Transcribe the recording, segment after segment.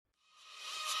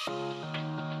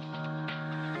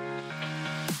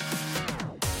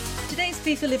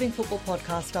FIFA Living Football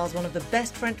podcast stars one of the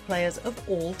best French players of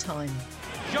all time.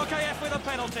 Djorkaeff with a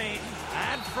penalty,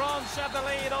 and France have the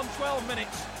lead on 12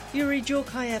 minutes. Yuri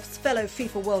Djorkaeff's fellow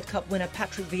FIFA World Cup winner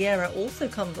Patrick Vieira also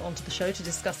comes onto the show to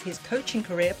discuss his coaching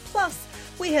career. Plus,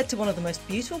 we head to one of the most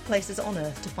beautiful places on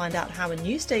earth to find out how a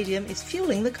new stadium is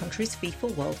fueling the country's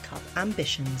FIFA World Cup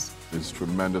ambitions. It's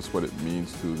tremendous what it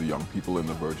means to the young people in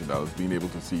the Virgin Islands, being able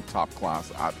to see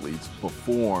top-class athletes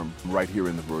perform right here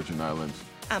in the Virgin Islands.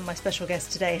 And my special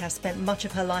guest today has spent much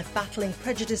of her life battling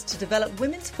prejudice to develop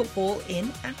women's football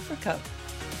in Africa.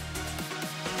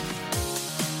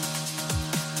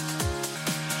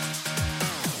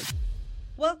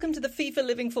 Welcome to the FIFA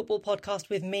Living Football podcast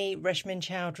with me, Reshmin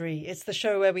Chowdhury. It's the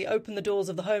show where we open the doors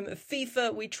of the home of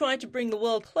FIFA. We try to bring the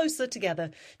world closer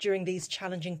together during these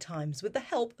challenging times with the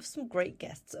help of some great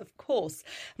guests, of course.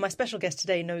 My special guest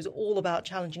today knows all about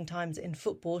challenging times in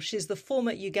football. She's the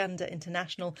former Uganda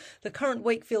international, the current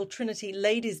Wakefield Trinity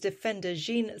ladies defender,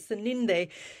 Jean Seninde.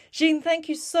 Jean, thank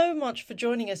you so much for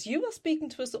joining us. You are speaking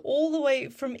to us all the way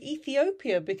from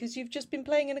Ethiopia because you've just been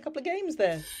playing in a couple of games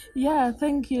there. Yeah,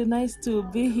 thank you. Nice to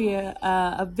be here.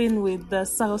 I've been with the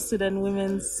South Sudan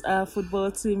women's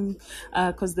football team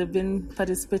because they've been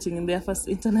participating in their first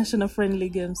international friendly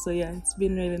game. So yeah, it's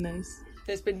been really nice.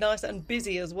 It's been nice and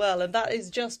busy as well. And that is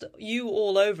just you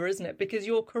all over, isn't it? Because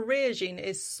your career, Jean,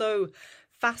 is so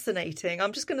fascinating.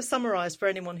 I'm just going to summarise for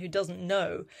anyone who doesn't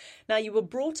know. Now, you were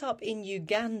brought up in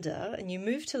Uganda and you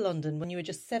moved to London when you were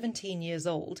just 17 years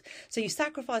old. So you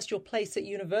sacrificed your place at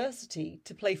university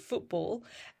to play football.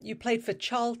 You played for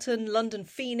Charlton, London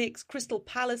Phoenix, Crystal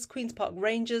Palace, Queen's Park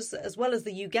Rangers, as well as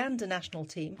the Uganda national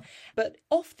team. But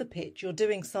off the pitch, you're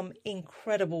doing some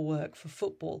incredible work for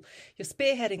football. You're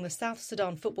spearheading the South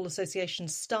Sudan Football Association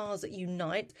Stars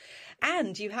Unite,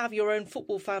 and you have your own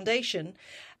football foundation.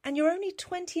 And you're only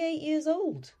 28 years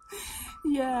old.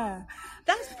 Yeah.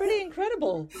 That's pretty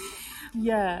incredible.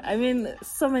 Yeah, I mean,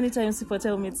 so many times people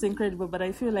tell me it's incredible, but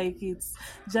I feel like it's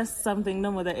just something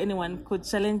normal that anyone could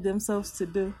challenge themselves to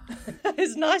do.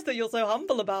 It's nice that you're so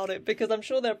humble about it, because I'm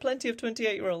sure there are plenty of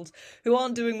 28-year-olds who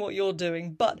aren't doing what you're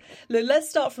doing. But let's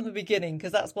start from the beginning,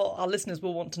 because that's what our listeners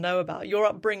will want to know about. Your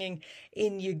upbringing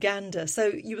in Uganda. So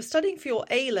you were studying for your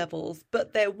A-levels,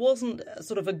 but there wasn't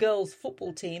sort of a girls'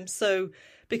 football team. So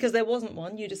because there wasn't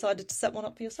one, you decided to set one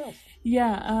up for yourself.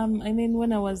 Yeah, I mean,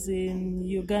 when I was in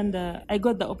Uganda, I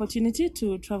got the opportunity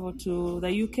to travel to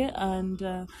the UK,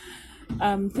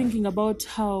 and thinking about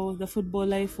how the football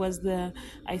life was there,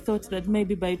 I thought that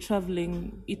maybe by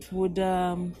traveling, it would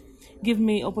give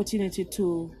me opportunity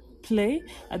to play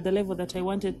at the level that I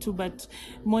wanted to, but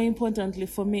more importantly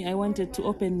for me, I wanted to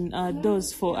open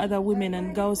doors for other women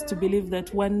and girls to believe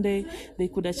that one day they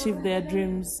could achieve their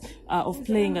dreams of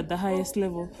playing at the highest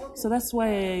level. So that's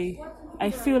why I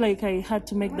feel like I had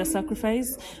to make the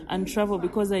sacrifice and travel,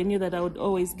 because I knew that I would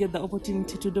always get the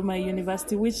opportunity to do my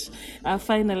university, which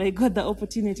finally I got the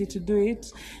opportunity to do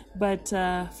it. But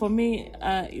for me,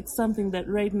 it's something that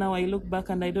right now I look back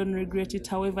and I don't regret it,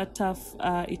 however tough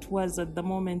it was at the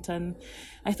moment. And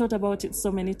I thought about it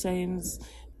so many times,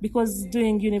 because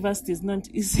doing university is not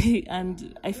easy,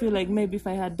 and I feel like maybe if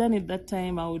I had done it that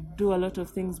time, I would do a lot of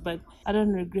things, but I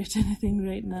don't regret anything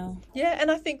right now. Yeah,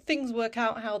 and I think things work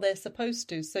out how they're supposed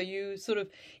to. So you sort of,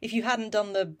 if you hadn't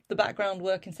done the background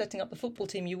work in setting up the football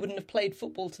team, you wouldn't have played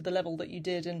football to the level that you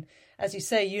did. And as you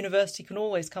say, university can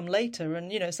always come later.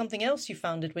 And, you know, something else you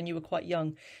founded when you were quite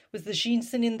young was the Jean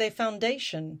Seninde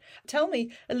Foundation. Tell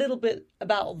me a little bit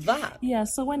about that. Yeah,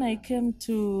 so when I came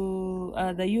to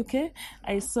the UK,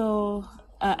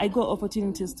 I got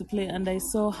opportunities to play, and I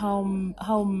saw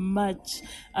how much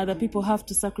other people have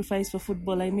to sacrifice for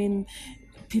football. I mean,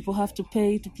 people have to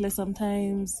pay to play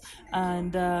sometimes,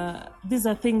 and these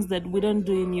are things that we don't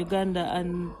do in Uganda,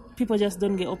 and people just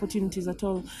don't get opportunities at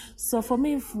all. So for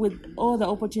me, with all the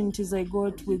opportunities I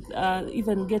got, with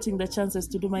even getting the chances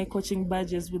to do my coaching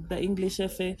badges with the English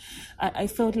FA, I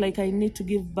felt like I need to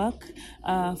give back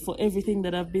for everything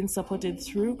that I've been supported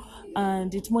through.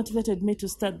 And it motivated me to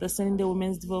start the Seninde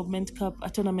Women's Development Cup, a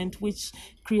tournament which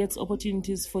creates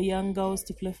opportunities for young girls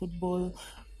to play football.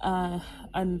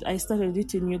 And I started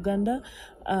it in Uganda.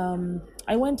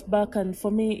 I went back, and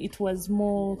for me it was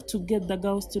more to get the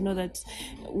girls to know that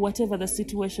whatever the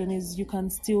situation is, you can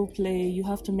still play. You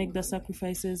have to make the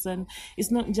sacrifices, and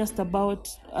it's not just about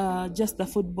just the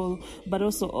football, but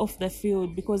also off the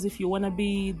field, because if you want to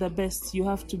be the best, you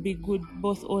have to be good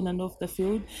both on and off the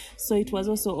field. So it was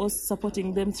also us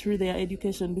supporting them through their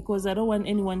education, because I don't want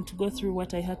anyone to go through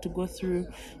what I had to go through,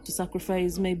 to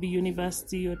sacrifice maybe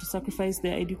university or to sacrifice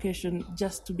their education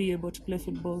just to be able to play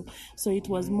football. So it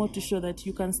was more to show that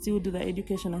you can still do the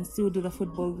education and still do the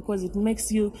football, because it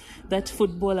makes you that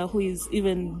footballer who is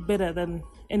even better than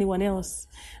anyone else.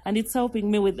 And it's helping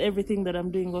me with everything that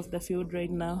I'm doing off the field right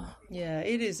now. Yeah,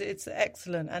 it is. It's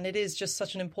excellent. And it is just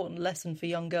such an important lesson for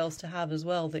young girls to have as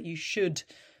well, that you should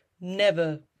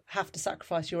never have to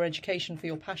sacrifice your education for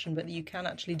your passion, but that you can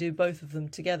actually do both of them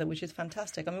together, which is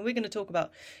fantastic. I mean, we're going to talk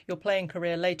about your playing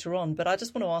career later on, but I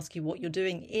just want to ask you what you're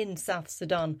doing in South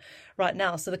Sudan right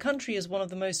now. So the country is one of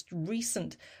the most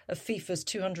recent of FIFA's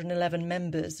 211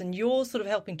 members, and you're sort of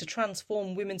helping to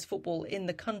transform women's football in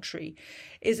the country.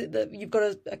 Is it that you've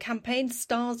got a campaign,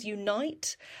 Stars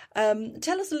Unite?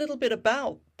 Tell us a little bit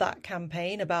about that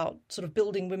campaign, about sort of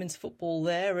building women's football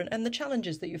there, and the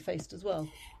challenges that you faced as well.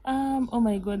 Oh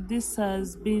my God, this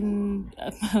has been,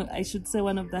 I should say,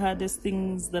 one of the hardest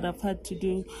things that I've had to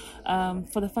do,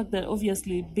 for the fact that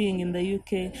obviously being in the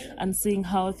UK and seeing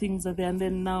how things are there, and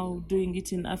then now doing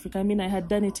it in Africa. I mean, I had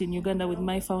done it in Uganda with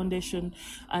my foundation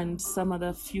and some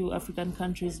other few African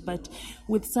countries, but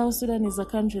with South Sudan is a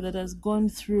country that has gone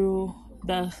through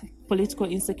the political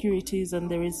insecurities, and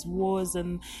there is wars,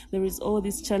 and there is all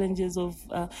these challenges of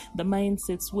the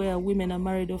mindsets where women are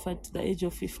married off at the age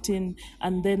of 15,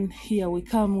 and then here we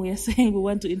come, we are saying we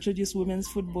want to introduce women's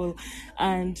football,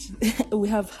 and we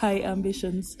have high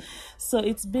ambitions. So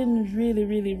it's been really,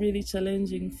 really, really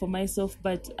challenging for myself,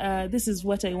 but this is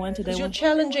what I wanted. Because you're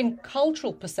challenging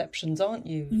cultural perceptions, aren't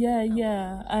you?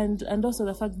 Yeah, and also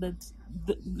the fact that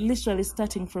literally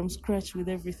starting from scratch with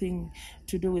everything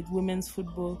to do with women's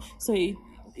football. So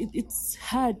it's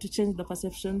hard to change the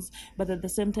perceptions, but at the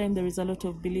same time there is a lot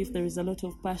of belief, there is a lot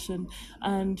of passion.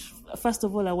 And first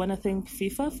of all, I want to thank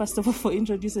FIFA, first of all, for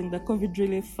introducing the COVID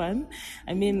Relief Fund.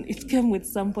 I mean, it came with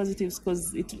some positives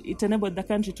because it enabled the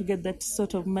country to get that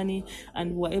sort of money,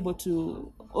 and we're able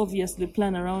to obviously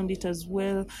plan around it as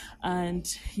well. And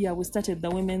yeah, we started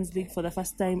the Women's League for the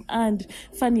first time, and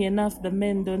funny enough, the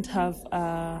men don't have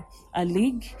a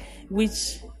league,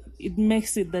 which it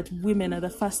makes it that women are the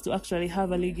first to actually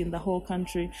have a league in the whole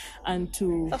country. And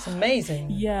to that's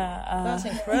amazing. Yeah, that's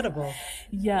incredible.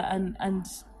 Yeah, and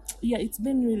yeah, it's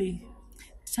been really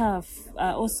tough.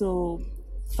 Also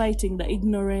fighting the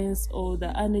ignorance or the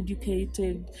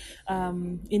uneducated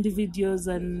individuals,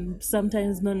 and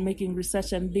sometimes not making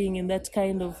research and being in that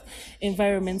kind of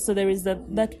environment. So there is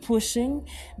that pushing,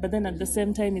 but then at the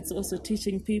same time it's also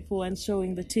teaching people and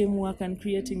showing the teamwork and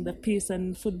creating the peace.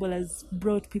 And football has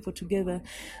brought people together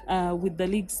with the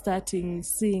league starting,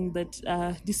 seeing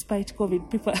that despite COVID,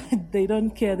 people they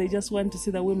don't care, they just want to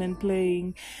see the women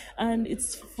playing. And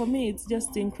it's, for me, it's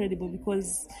just incredible,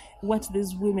 because what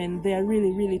these women, they are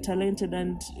really, really talented,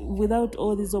 and without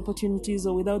all these opportunities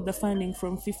or without the funding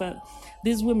from FIFA,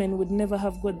 these women would never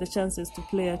have got the chances to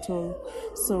play at all.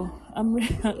 So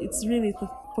it's really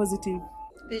positive.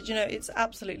 You know, it's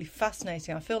absolutely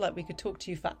fascinating. I feel like we could talk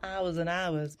to you for hours and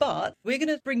hours. But we're going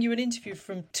to bring you an interview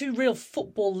from two real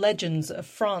football legends of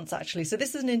France, actually. So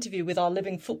this is an interview with our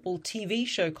Living Football TV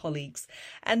show colleagues.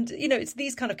 And, you know, it's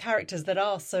these kind of characters that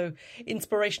are so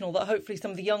inspirational that hopefully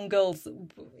some of the young girls,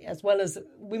 as well as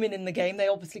women in the game, they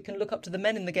obviously can look up to the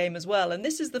men in the game as well. And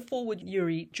this is the forward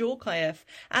Yuri Djorkaeff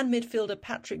and midfielder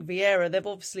Patrick Vieira. They've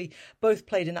obviously both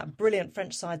played in that brilliant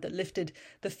French side that lifted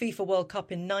the FIFA World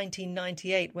Cup in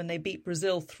 1998. When they beat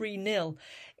Brazil 3-0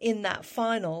 in that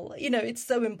final. You know, it's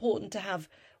so important to have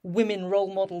women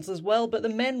role models as well, but the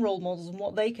men role models and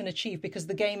what they can achieve, because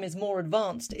the game is more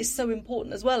advanced, is so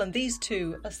important as well. And these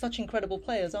two are such incredible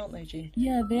players, aren't they, Jean?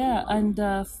 Yeah, they are.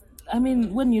 And I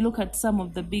mean, when you look at some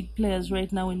of the big players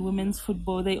right now in women's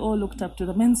football, they all looked up to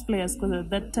the men's players, because at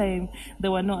that time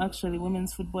there were not actually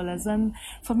women's footballers. And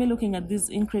for me, looking at these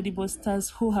incredible stars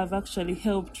who have actually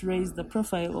helped raise the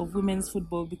profile of women's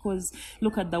football, because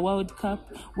look at the World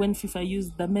Cup when FIFA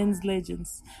used the men's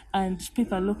legends, and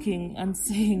people are looking and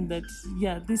saying that,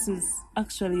 yeah, this is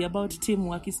actually about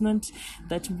teamwork. It's not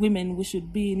that women, we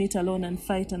should be in it alone and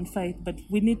fight, but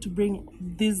we need to bring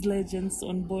these legends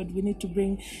on board. We need to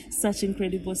bring such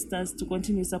incredible stars to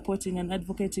continue supporting and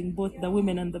advocating both the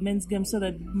women and the men's game, so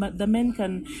that the men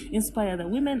can inspire the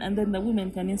women, and then the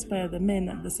women can inspire the men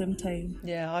at the same time.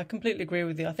 Yeah, I completely agree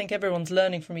with you. I think everyone's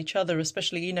learning from each other,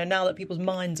 especially, you know, now that people's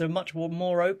minds are much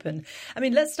more open. I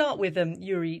mean, let's start with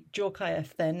Yuri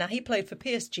Djorkaeff then. Now, he played for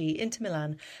PSG, Inter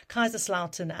Milan,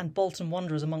 Kaiserslautern and Bolton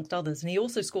Wanderers, amongst others. And he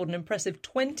also scored an impressive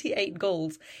 28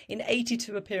 goals in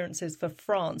 82 appearances for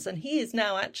France. And he is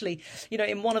now actually, you know,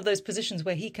 in one of those positions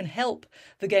where he can help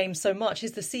the game so much.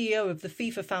 He's the CEO of the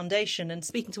FIFA Foundation. And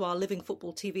speaking to our Living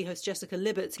Football TV host Jessica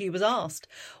Libbets, he was asked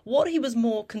what he was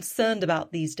more concerned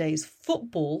about these days,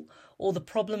 football or the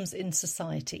problems in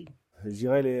society. Je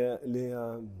dirais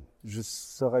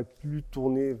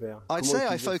I'd say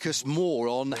I focus more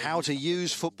on how to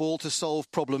use football to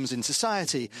solve problems in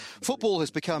society. Football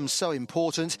has become so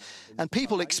important and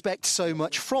people expect so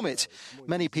much from it.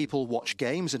 Many people watch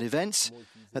games and events.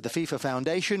 At the FIFA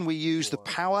Foundation, we use the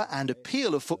power and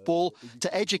appeal of football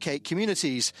to educate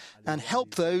communities and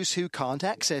help those who can't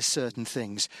access certain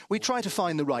things. We try to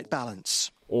find the right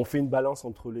balance. On fait une balance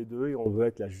entre les deux et on veut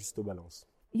être la juste balance.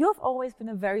 You've always been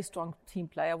a very strong team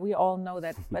player. We all know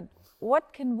that. But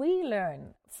what can we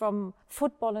learn from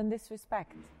football in this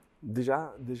respect?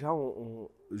 Déjà, on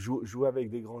joue avec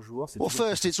des grands joueurs. Well,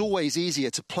 first, it's always easier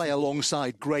to play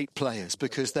alongside great players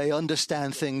because they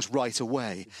understand things right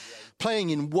away.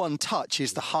 Playing in one touch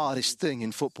is the hardest thing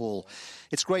in football.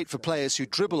 It's great for players who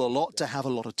dribble a lot to have a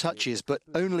lot of touches, but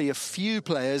only a few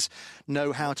players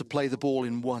know how to play the ball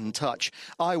in one touch.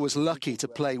 I was lucky to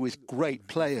play with great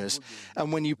players,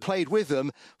 and when you played with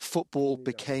them, football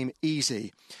became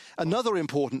easy. Another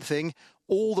important thing,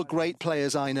 all the great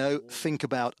players I know think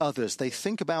about others. They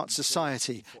think about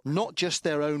society, not just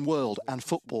their own world and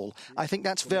football. I think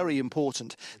that's very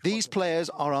important. These players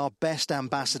are our best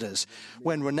ambassadors.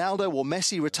 When Ronaldo or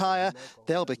Messi retire,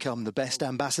 they'll become the best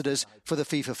ambassadors for the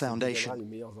FIFA Foundation. Les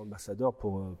meilleurs ambassadeurs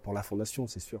pour la fondation,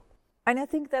 c'est sûr. And I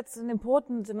think that's an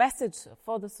important message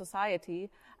for the society,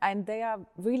 and they are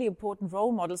really important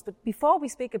role models. But before we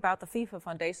speak about the FIFA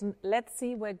Foundation, let's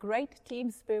see where great team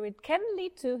spirit can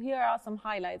lead to. Here are some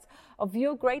highlights of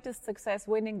your greatest success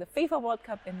winning the FIFA World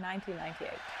Cup in 1998.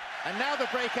 And now the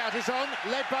breakout is on,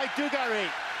 led by Dugarry.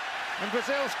 And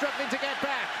Brazil struggling to get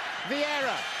back.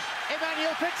 Vieira,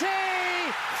 Emmanuel Petit,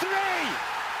 3!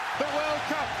 The World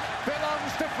Cup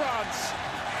belongs to France.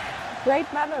 Great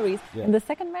memories. Yeah. In the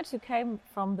second match, you came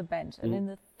from the bench. And in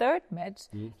the third match,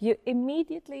 you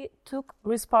immediately took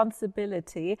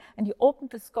responsibility and you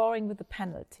opened the scoring with a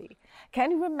penalty.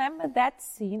 Can you remember that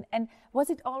scene? And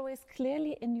was it always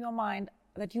clearly in your mind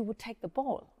that you would take the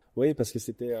ball?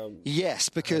 Yes,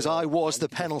 because I was the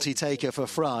penalty taker for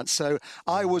France, so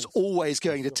I was always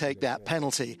going to take that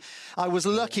penalty. I was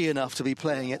lucky enough to be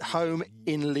playing at home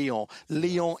in Lyon.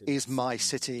 Lyon is my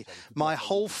city. My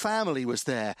whole family was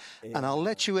there. And I'll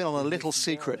let you in on a little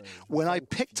secret. When I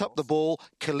picked up the ball,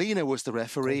 Kalina was the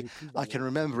referee. I can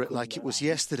remember it like it was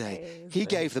yesterday. He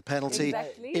gave the penalty.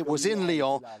 Exactly. It was in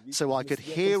Lyon, so I could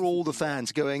hear all the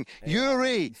fans going,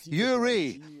 Yuri,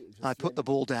 Yuri. I put the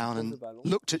ball down and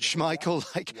looked at Schmeichel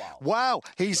like, wow,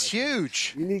 he's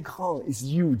huge. He's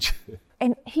huge.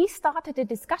 And he started a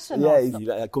discussion also. Il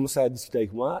a commencé à discuter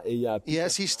avec moi.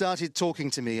 Yes, he started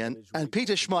talking to me. And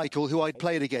Peter Schmeichel, who I'd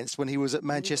played against when he was at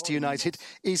Manchester United,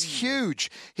 is huge.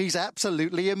 He's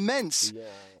absolutely immense.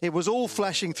 It was all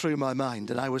flashing through my mind,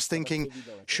 and I was thinking,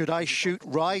 should I shoot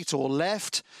right or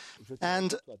left?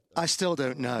 And I still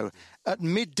don't know. At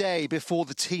midday before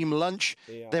the team lunch,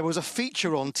 there was a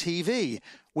feature on TV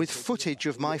with footage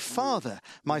of my father.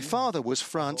 My father was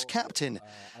France captain.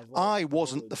 I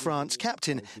wasn't the France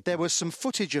captain. There was some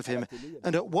footage of him,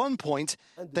 and at one point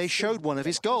they showed one of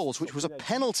his goals, which was a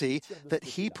penalty that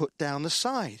he put down the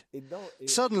side.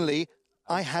 Suddenly,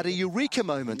 I had a eureka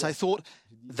moment. I thought,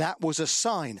 that was a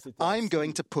sign. I'm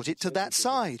going to put it to that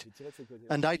side.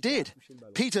 And I did.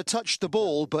 Peter touched the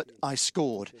ball, but I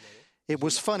scored. It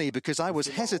was funny because I was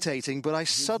hesitating, but I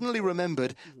suddenly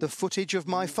remembered the footage of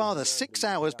my father 6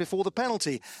 hours before the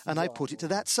penalty, and I put it to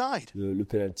that side. Le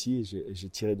penalty, j'ai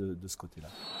tiré de ce côté-là.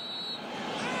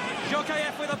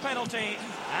 Jokaev with a penalty,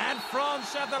 and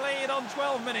France have the lead on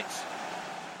 12 minutes.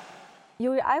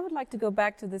 Yuri, I would like to go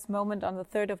back to this moment on the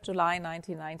 3rd of July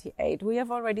 1998. We have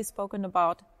already spoken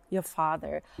about your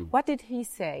father. What did he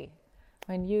say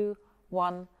when you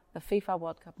won the FIFA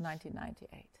World Cup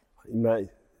 1998?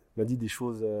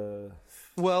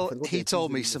 Well, he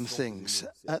told me some things.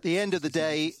 At the end of the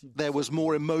day, there was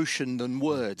more emotion than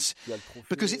words.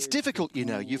 Because it's difficult, you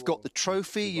know. You've got the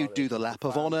trophy, you do the lap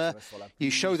of honour, you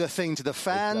show the thing to the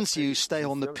fans, you stay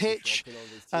on the pitch.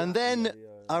 And then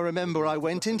I remember I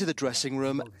went into the dressing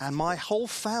room and my whole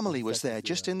family was there,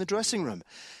 just in the dressing room.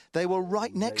 They were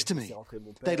right next to me.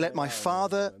 They'd let my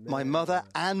father, my mother,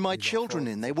 and my children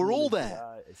in. They were all there.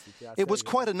 It was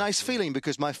quite a nice feeling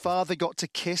because my father got to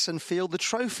kiss and feel the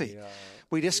trophy.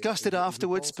 We discussed it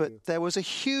afterwards, but there was a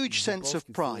huge sense of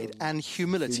pride and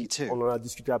humility too. On en a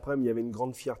discuté après, mais il y avait une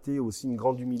grande fierté, aussi une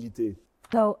grande humilité.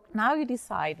 So now you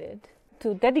decided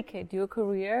to dedicate your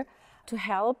career to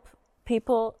help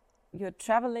people. You're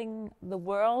traveling the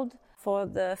world for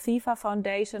the FIFA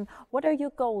Foundation. What are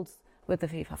your goals with the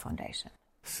FIFA Foundation?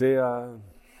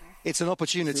 It's an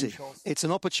opportunity. It's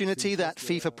an opportunity that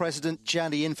FIFA President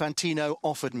Gianni Infantino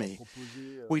offered me.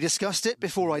 We discussed it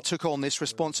before I took on this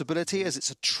responsibility, as it's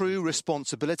a true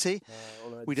responsibility.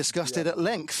 We discussed it at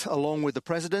length along with the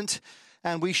President,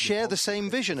 and we share the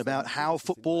same vision about how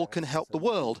football can help the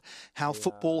world, how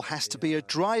football has to be a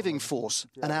driving force,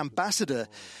 an ambassador,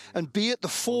 and be at the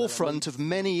forefront of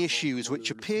many issues which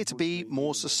appear to be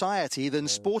more society than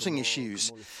sporting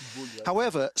issues.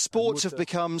 However, sports have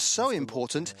become so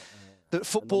important that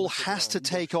football has to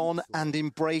take on and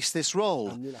embrace this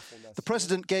role. The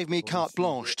President gave me carte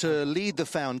blanche to lead the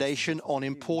foundation on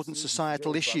important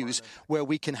societal issues where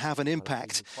we can have an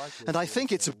impact. And I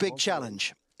think it's a big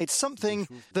challenge. It's something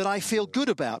that I feel good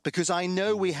about because I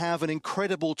know we have an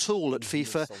incredible tool at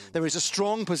FIFA. There is a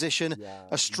strong position,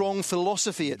 a strong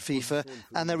philosophy at FIFA,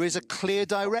 and there is a clear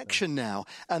direction now.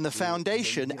 And the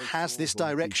foundation has this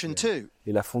direction too.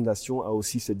 Et la fondation a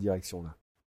aussi cette direction-là.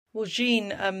 Well,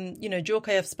 Jean,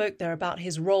 Djorkaeff spoke there about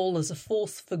his role as a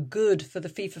force for good for the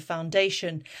FIFA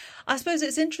Foundation. I suppose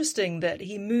it's interesting that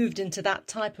he moved into that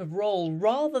type of role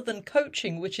rather than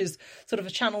coaching, which is sort of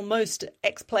a channel most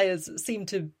ex-players seem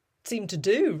to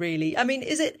do, really. I mean,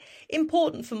 is it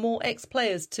important for more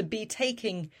ex-players to be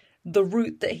taking the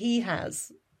route that he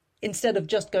has instead of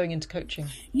just going into coaching?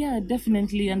 Yeah,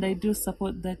 definitely, and I do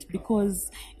support that, because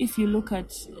if you look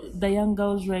at the young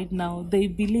girls right now, they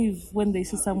believe when they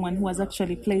see someone who has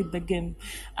actually played the game.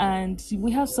 And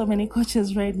we have so many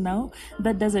coaches right now.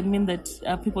 That doesn't mean that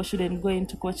people shouldn't go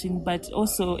into coaching, but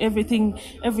also everything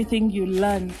you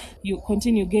learn, you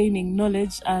continue gaining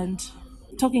knowledge. And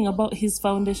talking about his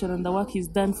foundation and the work he's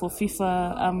done for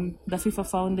FIFA, the FIFA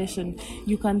Foundation,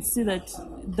 you can see that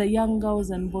the young girls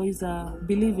and boys are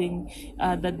believing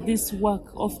that this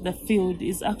work off the field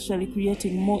is actually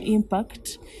creating more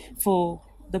impact for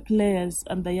the players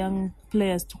and the young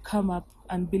players to come up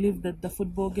and believe that the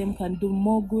football game can do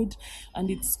more good, and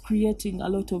it's creating a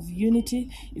lot of unity,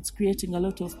 it's creating a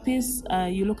lot of peace.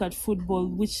 You look at football,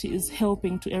 which is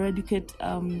helping to eradicate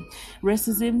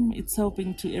racism, it's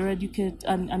helping to eradicate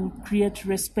and create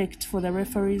respect for the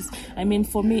referees. I mean,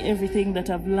 for me, everything that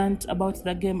I've learned about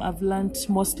the game, I've learned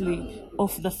mostly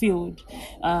off the field,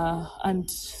 and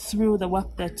through the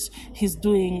work that he's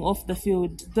doing off the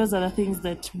field. Those are the things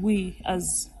that we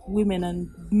as women and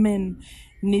men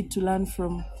need to learn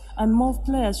from. And more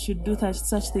players should do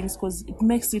such things, because it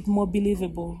makes it more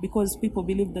believable, because people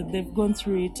believe that they've gone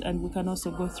through it and we can also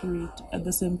go through it at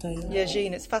the same time. Yeah,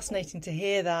 Jean, it's fascinating to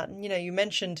hear that. And, you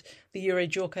mentioned the Yuri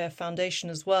Djorkaeff Foundation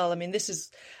as well. I mean, this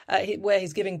is where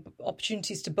he's giving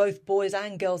opportunities to both boys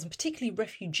and girls, and particularly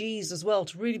refugees as well,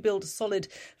 to really build a solid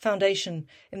foundation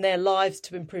in their lives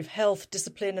to improve health,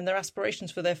 discipline, and their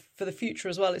aspirations for the future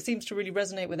as well. It seems to really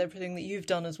resonate with everything that you've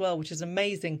done as well, which is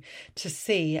amazing to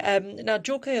see. Now,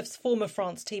 Djorkaeff's former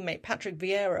France teammate Patrick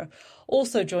Vieira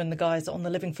also joined the guys on the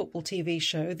Living Football TV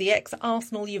show. The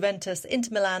ex-Arsenal, Juventus,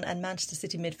 Inter Milan and Manchester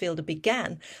City midfielder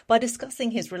began by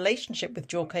discussing his relationship with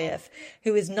Djorkaeff,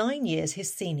 who is 9 years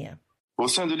his senior. Au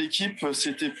sein de l'équipe,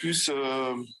 c'était plus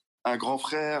un grand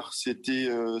frère, c'était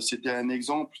un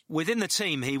exemple. Within the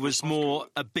team, he was more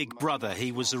a big brother.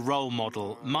 He was a role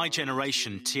model. My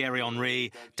generation, Thierry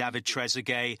Henry, David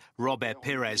Trezeguet, Robert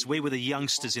Pires, we were the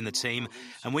youngsters in the team,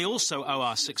 and we also owe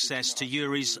our success to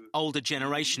Yuri's older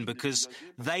generation because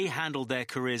they handled their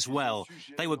careers well.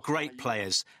 They were great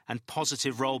players and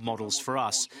positive role models for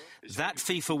us. That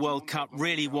FIFA World Cup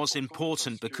really was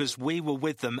important because we were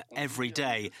with them every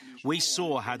day. We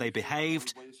saw how they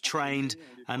behaved, trained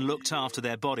and looked after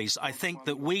their bodies. I think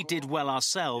that we did well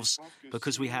ourselves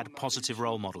because we had positive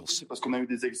role models.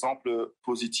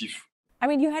 I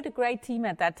mean, you had a great team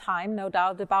at that time, no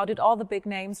doubt about it. All the big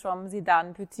names from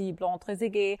Zidane, Petit, Blanc,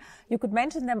 Trezeguet. You could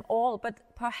mention them all, but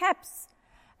perhaps,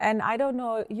 and I don't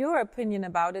know your opinion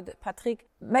about it, Patrick,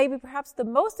 maybe perhaps the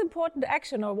most important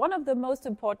action or one of the most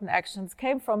important actions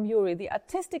came from Yuri, the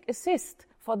artistic assist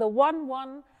for the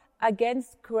 1-1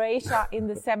 against Croatia in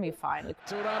the semi-final.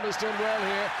 Thuram has done well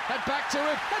here, and back to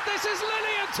it, and this is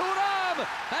Lilian Thuram,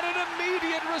 and an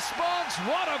immediate response.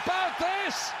 What about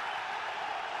this?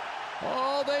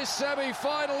 Oh, this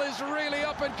semi-final is really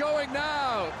up and going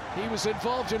now. He was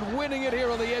involved in winning it here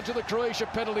on the edge of the Croatia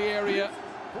penalty area.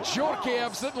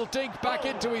 Djorkaeff's little dink back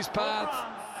into his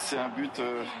path.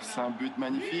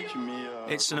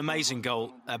 It's an amazing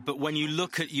goal, but when you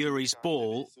look at Yuri's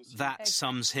ball, that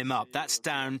sums him up. That's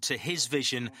down to his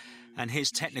vision and his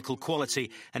technical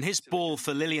quality. And his ball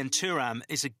for Lilian Thuram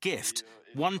is a gift.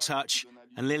 One touch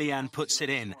and Lilian puts it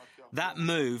in. That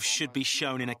move should be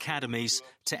shown in academies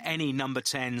to any number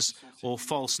 10s or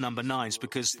false number 9s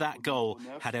because that goal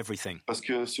had everything.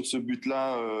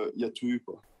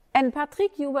 And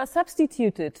Patrick, you were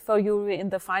substituted for Yuri in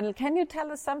the final. Can you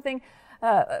tell us something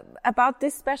about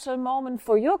this special moment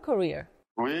for your career?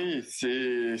 Yes,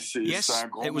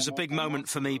 it was a big moment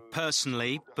for me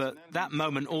personally, but that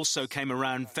moment also came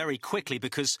around very quickly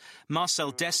because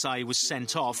Marcel Desailly was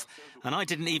sent off, and I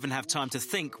didn't even have time to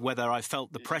think whether I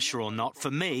felt the pressure or not. For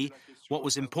me, what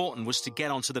was important was to get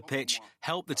onto the pitch,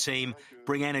 help the team,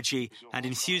 bring energy and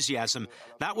enthusiasm.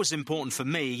 That was important for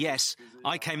me, yes.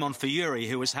 I came on for Yuri,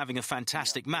 who was having a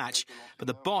fantastic match, but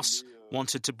the boss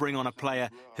wanted to bring on a player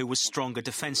who was stronger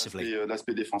defensively.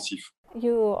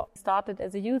 You started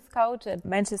as a youth coach at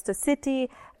Manchester City,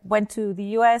 went to the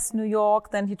US, New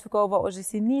York, then he took over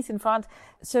OGC Nice in France.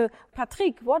 So,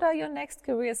 Patrick, what are your next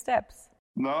career steps?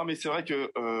 Well,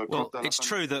 it's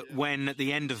true that when at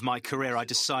the end of my career I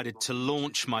decided to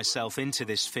launch myself into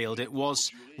this field, it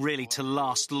was really to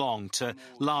last long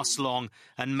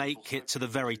and make it to the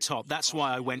very top. That's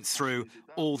why I went through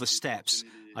all the steps.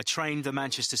 I trained the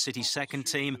Manchester City second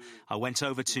team. I went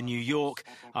over to New York.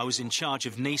 I was in charge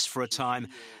of Nice for a time.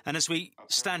 And as we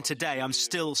stand today, I'm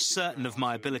still certain of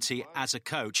my ability as a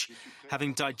coach.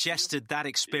 Having digested that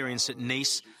experience at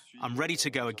Nice, I'm ready to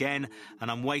go again,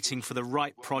 and I'm waiting for the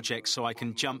right project so I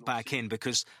can jump back in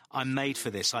because I'm made for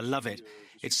this. I love it.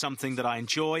 It's something that I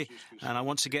enjoy, and I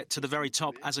want to get to the very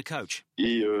top as a coach.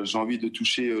 Et j'ai envie de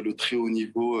toucher le très haut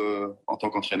niveau en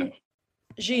tant qu'entraîneur.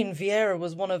 Gene Vieira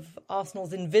was one of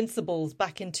Arsenal's invincibles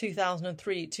back in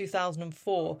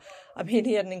 2003-2004. I mean,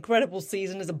 he had an incredible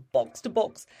season as a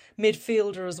box-to-box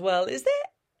midfielder as well. Is there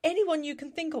anyone you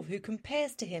can think of who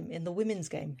compares to him in the women's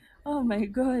game? Oh my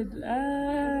God.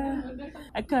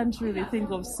 I can't really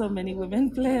think of so many women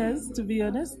players, to be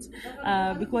honest,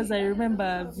 because I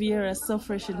remember Vieira so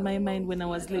fresh in my mind when I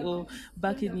was little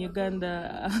back in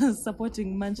Uganda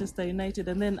supporting Manchester United,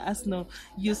 and then Arsenal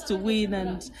used to win,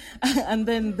 and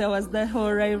then there was that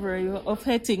whole rivalry of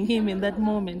hating him in that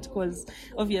moment, because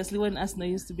obviously when Arsenal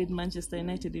used to beat Manchester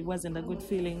United, it wasn't a good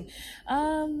feeling.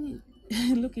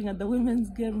 Looking at the women's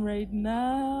game right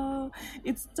now,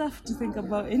 it's tough to think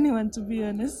about anyone, to be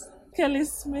honest. Kelly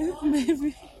Smith,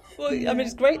 maybe. Well, I mean,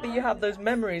 it's great that you have those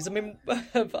memories, I mean,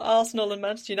 of Arsenal and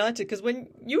Manchester United, because when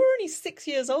you were only 6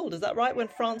 years old, is that right, when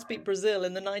France beat Brazil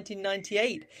in the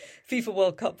 1998 FIFA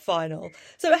World Cup final?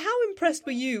 So how impressed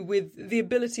were you with the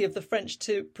ability of the French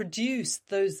to produce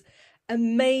those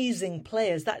amazing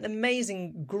players, that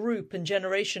amazing group and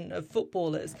generation of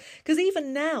footballers? Because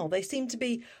even now they seem to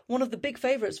be one of the big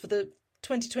favourites for the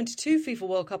 2022 FIFA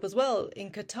World Cup as well in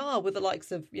Qatar, with the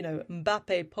likes of,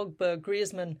 Mbappe, Pogba,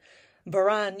 Griezmann,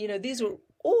 Varane. These are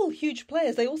all huge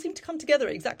players. They all seem to come together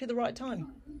at exactly the right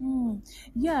time.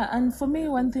 Yeah, and for me,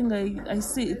 one thing I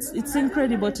see, it's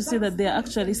incredible to see that they're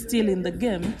actually still in the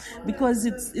game, because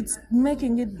it's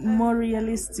making it more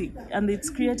realistic, and it's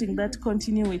creating that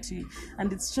continuity,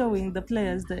 and it's showing the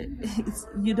players that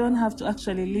you don't have to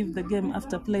actually leave the game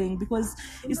after playing, because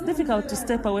it's difficult to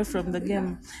step away from the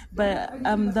game. But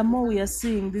the more we are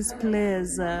seeing these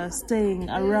players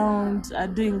staying around,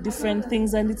 doing different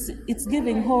things, and it's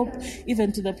giving hope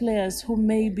even to the players who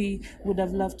maybe would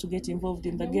have loved to get involved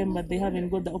in the game, but they haven't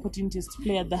got the opportunities to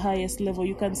play at the highest level.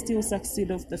 You can still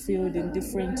succeed off the field in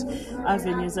different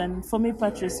avenues. And for me,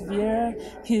 Patrice Vieira,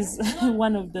 he's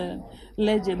one of the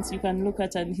legends you can look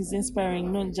at, and he's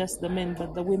inspiring not just the men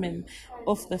but the women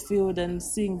off the field, and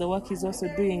seeing the work he's also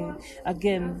doing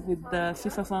again with the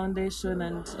FIFA Foundation,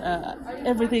 and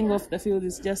everything off the field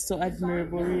is just so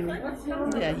admirable, really.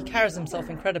 Yeah, he carries himself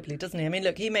incredibly, doesn't he? I mean,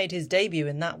 look, he made his debut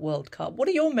in that World Cup. What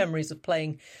are your memories of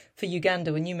playing for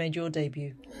Uganda when you made your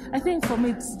debut? I think for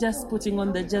me it's just putting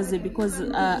on the jersey, because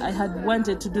I had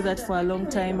wanted to do that for a long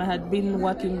time. I had been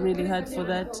working really hard for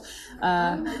that.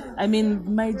 I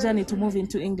mean, my journey to move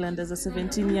into England as a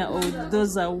 17-year-old,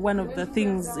 those are one of the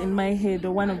things in my head,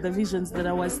 or one of the visions that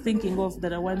I was thinking of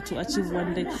that I want to achieve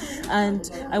one day. And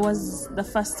I was the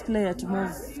first player to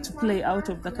move to play out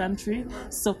of the country,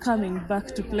 so coming back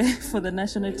to play for the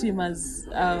national team as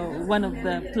one of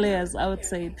the players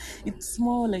outside, it's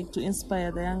more like to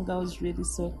inspire the young girls, really.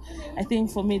 So I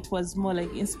think for me it was more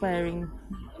like inspiring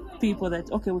people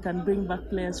that, okay, we can bring back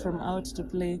players from out to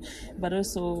play, but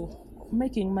also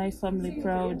making my family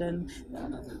proud, and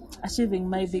achieving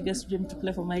my biggest dream to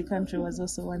play for my country was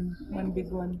also one big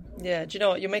one. Yeah, do you know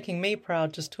what? You're making me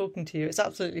proud just talking to you. It's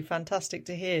absolutely fantastic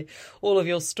to hear all of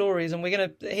your stories, and we're going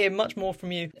to hear much more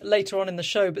from you later on in the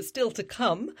show. But still to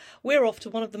come, we're off to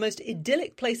one of the most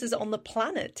idyllic places on the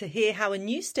planet to hear how a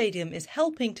new stadium is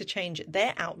helping to change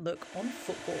their outlook on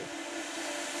football.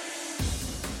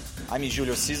 I'm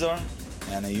Julio Cesar,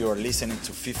 and you are listening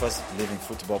to FIFA's Living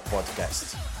Football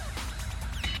podcast.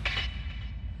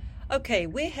 Okay,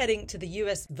 we're heading to the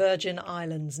US Virgin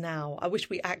Islands now. I wish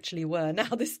we actually were. Now,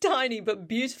 this tiny but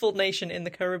beautiful nation in the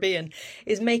Caribbean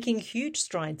is making huge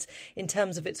strides in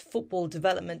terms of its football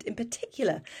development, in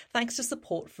particular, thanks to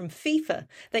support from FIFA.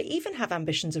 They even have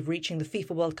ambitions of reaching the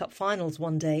FIFA World Cup finals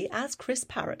one day, as Chris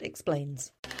Parrott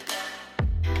explains.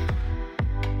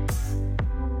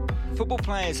 Football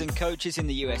players and coaches in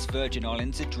the US Virgin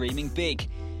Islands are dreaming big.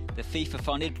 The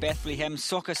FIFA-funded Bethlehem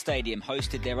Soccer Stadium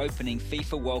hosted their opening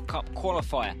FIFA World Cup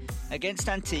qualifier against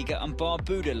Antigua and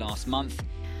Barbuda last month.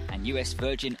 And US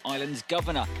Virgin Islands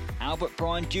Governor Albert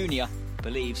Bryan Jr.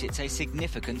 believes it's a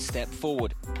significant step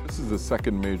forward. This is the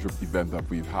second major event that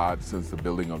we've had since the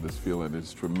building of this field, and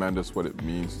it's tremendous what it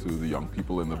means to the young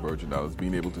people in the Virgin Islands,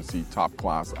 being able to see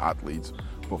top-class athletes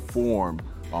perform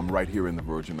right here in the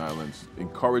Virgin Islands,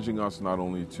 encouraging us not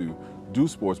only to do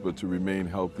sports, but to remain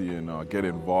healthy and get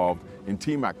involved in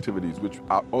team activities, which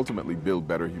ultimately build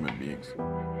better human beings.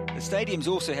 The stadium's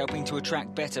also helping to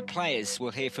attract better players.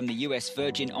 We'll hear from the US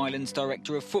Virgin Islands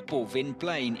Director of Football, Vin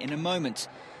Blaine, in a moment.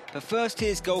 But first,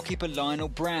 here's goalkeeper Lionel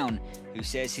Brown, who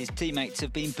says his teammates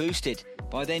have been boosted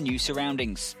by their new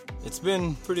surroundings. It's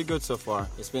been pretty good so far.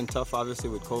 It's been tough, obviously,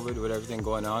 with COVID, with everything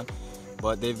going on.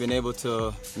 But they've been able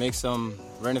to make some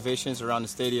renovations around the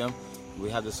stadium. We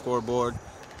have the scoreboard.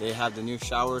 They have the new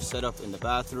shower set up in the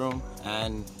bathroom,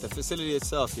 and the facility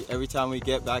itself, every time we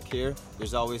get back here,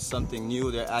 there's always something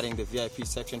new. They're adding the VIP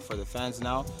section for the fans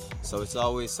now, so it's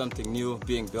always something new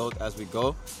being built as we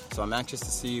go. So I'm anxious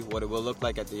to see what it will look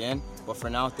like at the end, but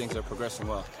for now, things are progressing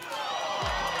well.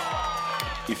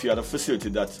 If you had a facility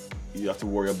that you have to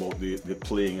worry about the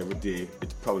playing every day,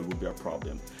 it probably would be a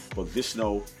problem. But this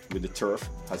now, with the turf,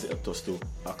 has helped us to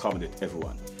accommodate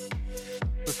everyone.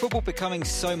 With football becoming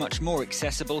so much more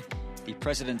accessible, the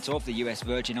president of the US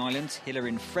Virgin Islands,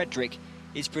 Hilarion Frederick,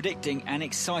 is predicting an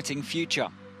exciting future.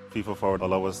 FIFA Forward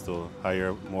allow us to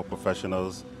hire more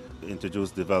professionals,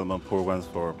 introduce development programs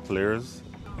for players.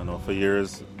 For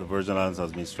years, the Virgin Islands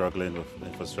has been struggling with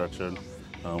infrastructure.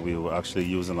 We were actually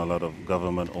using a lot of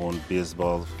government-owned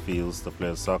baseball fields to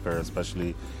play soccer,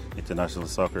 especially international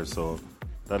soccer. So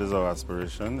that is our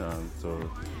aspiration, to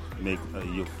make a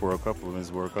Youth World Cup,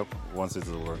 Women's World Cup, once it's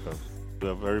a World Cup. We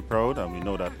are very proud, and we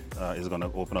know that it's going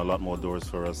to open a lot more doors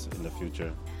for us in the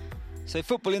future. So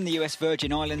football in the US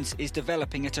Virgin Islands is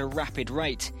developing at a rapid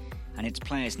rate, and its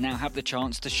players now have the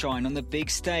chance to shine on the big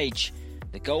stage.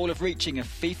 The goal of reaching a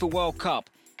FIFA World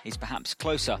Cup is perhaps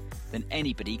closer than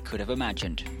anybody could have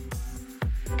imagined.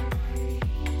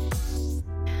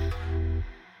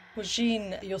 Well,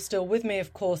 Jean, you're still with me,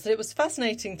 of course. It was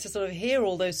fascinating to sort of hear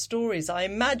all those stories. I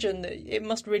imagine that it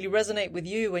must really resonate with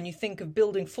you when you think of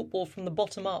building football from the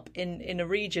bottom up in a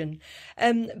region.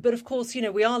 But of course,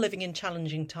 we are living in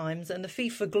challenging times, and the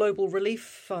FIFA Global Relief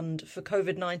Fund for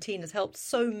COVID-19 has helped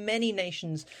so many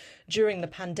nations during the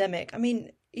pandemic. I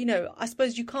mean, I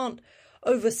suppose you can't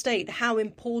overstate how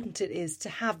important it is to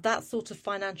have that sort of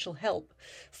financial help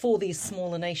for these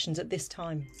smaller nations at this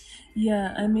time.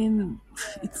 Yeah, I mean,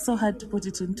 it's so hard to put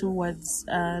it into words.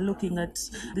 Looking at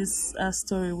this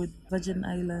story with Virgin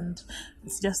Island,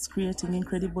 it's just creating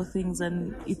incredible things,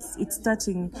 and it's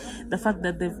starting the fact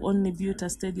that they've only built a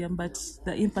stadium, but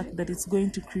the impact that it's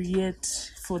going to create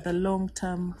for the long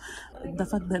term, the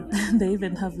fact that they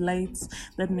even have lights,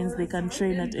 that means they can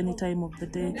train at any time of the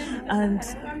day. And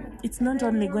it's not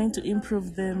only going to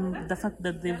improve them, the fact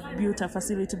that they've built a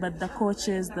facility, but the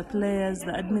coaches, the players,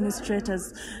 the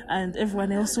administrators, and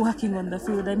everyone else working on the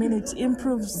field. I mean, it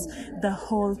improves the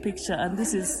whole picture, and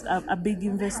this is a big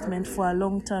investment for a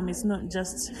long term. It's not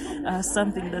just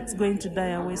something that's going to die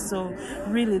away. So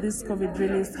really, this COVID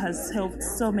relief has helped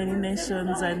so many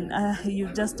nations, and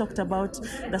you just talked about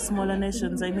the smaller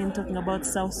nations. I mean, talking about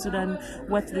South Sudan,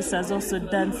 what this has also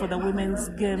done for the women's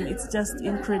game, it's just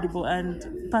incredible.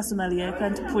 And personally, I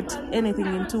can't put anything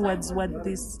into words what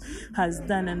this has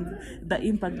done and the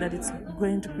impact that it's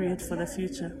going to create for the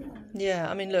future. Yeah,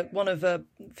 I mean, look, one of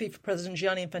FIFA President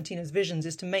Gianni Infantino's visions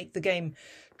is to make the game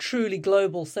truly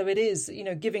global. So it is,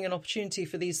 giving an opportunity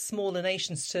for these smaller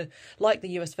nations to, like the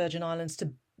US Virgin Islands,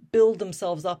 to build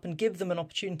themselves up and give them an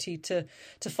opportunity to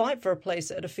fight for a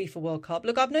place at a FIFA World Cup.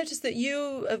 Look, I've noticed that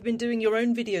you have been doing your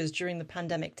own videos during the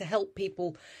pandemic to help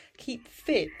people keep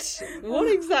fit. What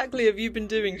exactly have you been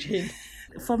doing, Jean?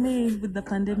 For me, with the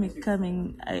pandemic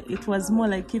coming, it was more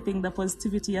like keeping the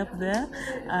positivity up there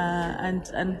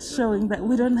and showing that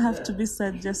we don't have to be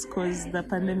sad just because the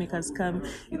pandemic has come.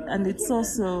 And it's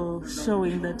also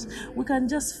showing that we can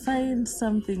just find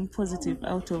something positive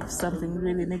out of something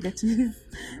really negative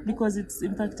because it's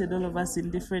impacted all of us in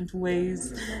different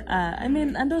ways.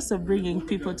 And also bringing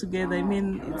people together.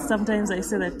 Sometimes I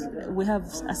say that we have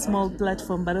a small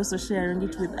platform, but also sharing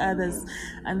it with others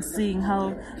and seeing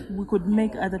how we could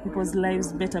make other people's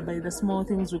lives better by the small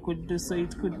things we could do, so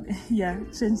it could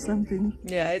change something.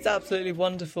 Yeah, it's absolutely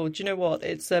wonderful. Do you know what,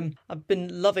 it's I've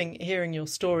been loving hearing your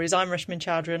stories. I'm Reshmin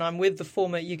Chowdhury and I'm with the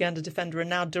former Uganda defender and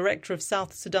now director of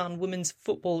South Sudan women's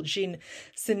football, Jean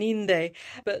Seninde.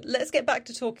 But let's get back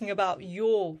to talking about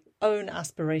your own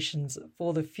aspirations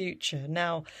for the future.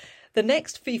 Now, the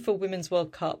next FIFA Women's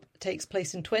World Cup takes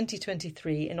place in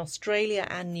 2023 in Australia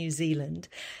and New Zealand.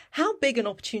 How big an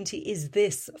opportunity is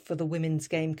this for the women's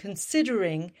game,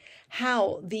 considering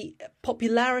how the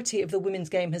popularity of the women's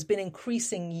game has been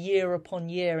increasing year upon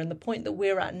year and the point that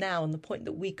we're at now and the point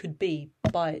that we could be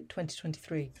by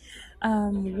 2023?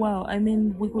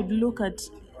 We could look at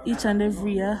each and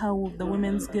every year how the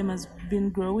women's game has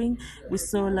been growing. We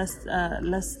saw last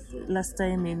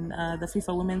time in the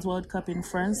FIFA Women's World Cup in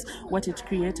France what it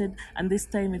created, and this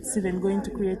time it's even going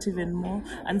to create even more.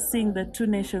 And seeing that two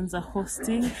nations are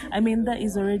hosting, that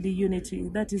is already unity.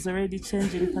 That is already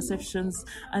changing perceptions,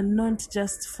 and not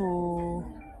just for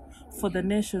the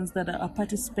nations that are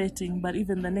participating, but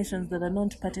even the nations that are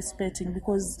not participating,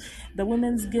 because the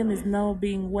women's game is now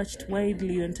being watched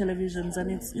widely on televisions,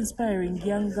 and it's inspiring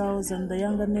young girls and the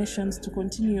younger nations to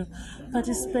continue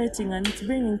participating, and it's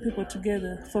bringing people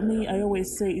together. For me, I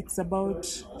always say it's about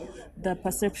the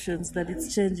perceptions that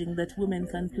it's changing, that women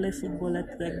can play football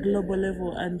at the global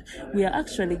level, and we are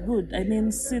actually good.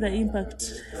 See the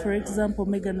impact, for example,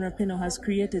 Megan Rapinoe has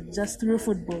created just through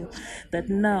football, that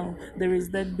now there is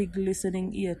that big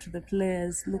listening ear to the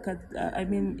players. Look at,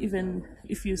 even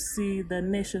if you see the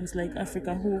nations like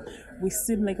Africa, who we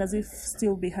seem like as if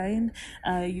still behind,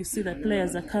 you see that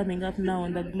players are coming up now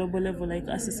on the global level, like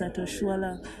Asisat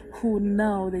Oshuala, who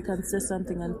now they can say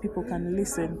something and people can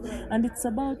listen. And it's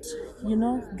about,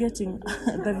 getting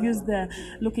the views there,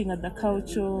 looking at the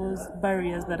cultural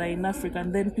barriers that are in Africa,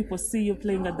 and then people see you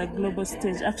playing at the global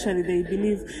stage. Actually, they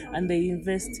believe and they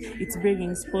invest. It's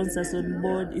bringing sponsors on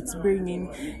board. It's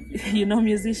bringing,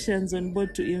 musicians on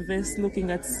board to invest, looking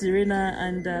at Serena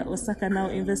and Osaka now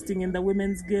investing in the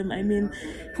women's game.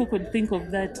 Who could think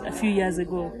of that a few years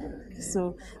ago?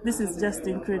 So this is just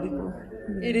incredible.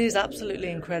 It is absolutely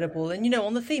incredible. And,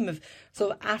 on the theme of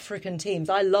sort of African teams,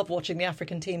 I love watching the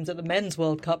African teams at the Men's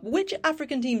World Cup. Which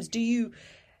African teams do you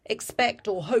expect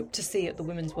or hope to see at the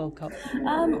Women's World Cup?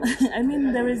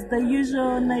 There is the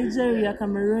usual Nigeria,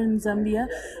 Cameroon, Zambia,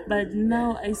 but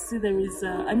now I see there is,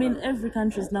 every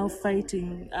country is now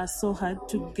fighting so hard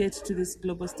to get to this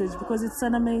global stage, because it's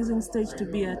an amazing stage to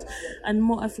be at, and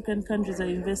more African countries are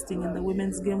investing in the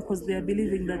women's game because they are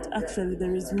believing that actually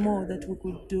there is more that we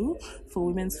could do for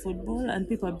women's football, and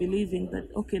people are believing that,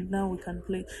 okay, now we can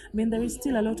play. There is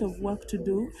still a lot of work to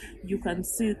do. You can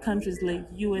see countries like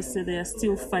USA, they are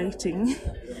still fighting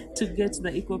to get the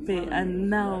equal pay, and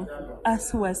now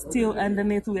us who are still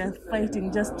underneath, we are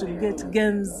fighting just to get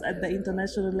games at the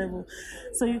international level.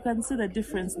 So you can see the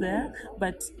difference there,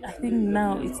 but I think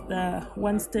now it's the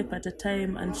one step at a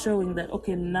time, and showing that,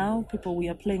 okay, now we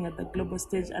are playing at the global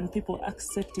stage, and people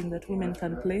accepting that women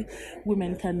can play,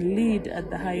 women can lead at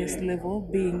the highest level,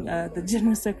 being the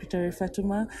General Secretary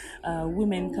Fatuma,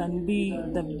 women can be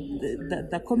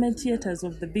the commentators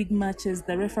of the big matches,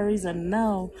 the referees, and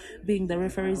now being the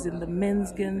referees in the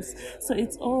men's games. So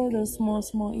it's all those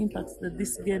small impacts that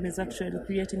this game is actually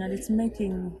creating, and it's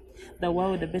making the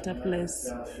world a better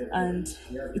place, and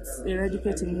it's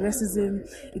eradicating racism,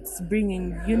 it's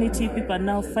bringing unity. People are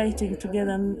now fighting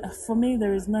together, and for me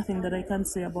there is nothing that I can't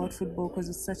say about football because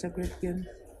it's such a great game.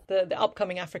 The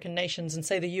upcoming African nations and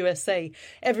say the USA,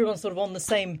 everyone's sort of on the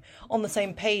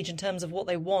same page in terms of what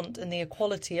they want and the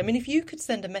equality. If you could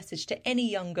send a message to any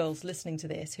young girls listening to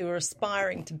this who are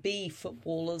aspiring to be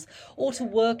footballers or to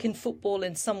work in football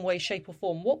in some way, shape or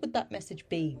form, what would that message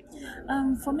be?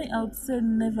 For me, I would say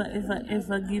never, ever,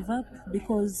 ever give up,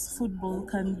 because football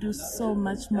can do so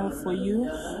much more for you.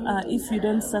 If you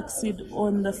don't succeed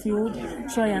on the field,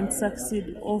 try and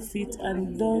succeed off it,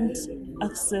 and don't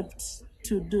accept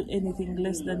to do anything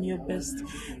less than your best,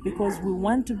 because we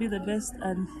want to be the best,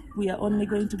 and we are only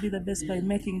going to be the best by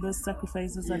making those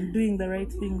sacrifices and doing the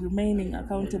right thing, remaining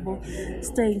accountable,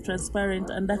 staying transparent,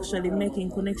 and actually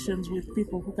making connections with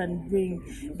people who can bring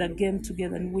the game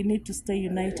together. And we need to stay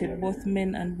united, both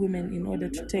men and women, in order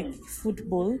to take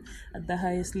football at the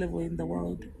highest level in the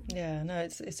world. Yeah, no,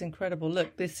 it's incredible.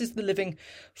 Look, this is the Living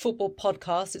Football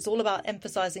podcast. It's all about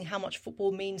emphasising how much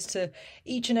football means to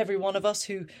each and every one of us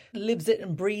who lives it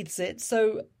and breathes it.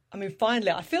 So, I mean,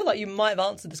 finally, I feel like you might have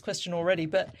answered this question already,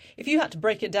 but if you had to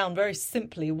break it down very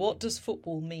simply, what does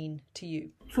football mean to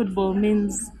you? Football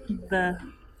means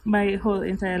my whole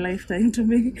entire lifetime to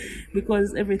me,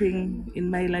 because everything in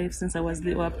my life since I was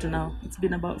little up to now, it's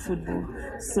been about football.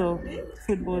 So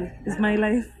football is my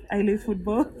life. I live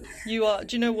football. You are,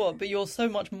 do you know what? But you're so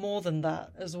much more than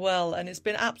that as well. And it's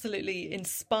been absolutely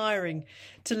inspiring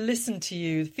to listen to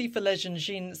you. FIFA legend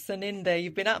Jean Tseninde,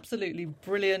 you've been absolutely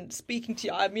brilliant speaking to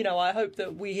you. I hope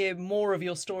that we hear more of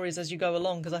your stories as you go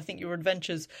along, because I think your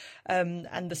adventures and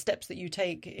the steps that you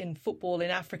take in football in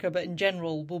Africa, but in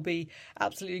general, will be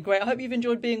absolutely great. I hope you've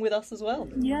enjoyed being with us as well.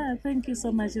 Yeah, thank you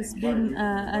so much. It's been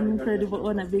an incredible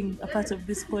honour being a part of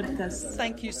this podcast.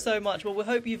 Thank you so much. Well, we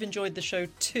hope you've enjoyed the show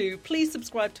too. Please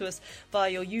subscribe to us via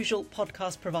your usual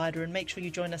podcast provider, and make sure you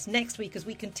join us next week as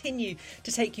we continue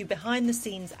to take you behind the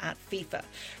scenes at FIFA.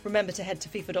 Remember to head to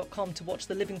FIFA.com to watch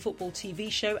the Living Football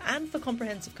TV show and for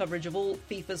comprehensive coverage of all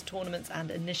FIFA's tournaments and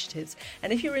initiatives.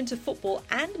 And if you're into football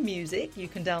and music, you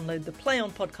can download the Play On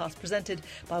podcast presented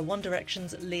by One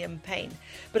Direction's Liam Payne.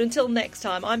 But until next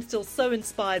time, I'm still so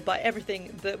inspired by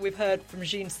everything that we've heard from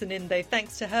Jean Tseninde.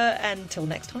 Thanks to her, and until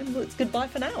next time, it's goodbye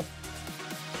for now.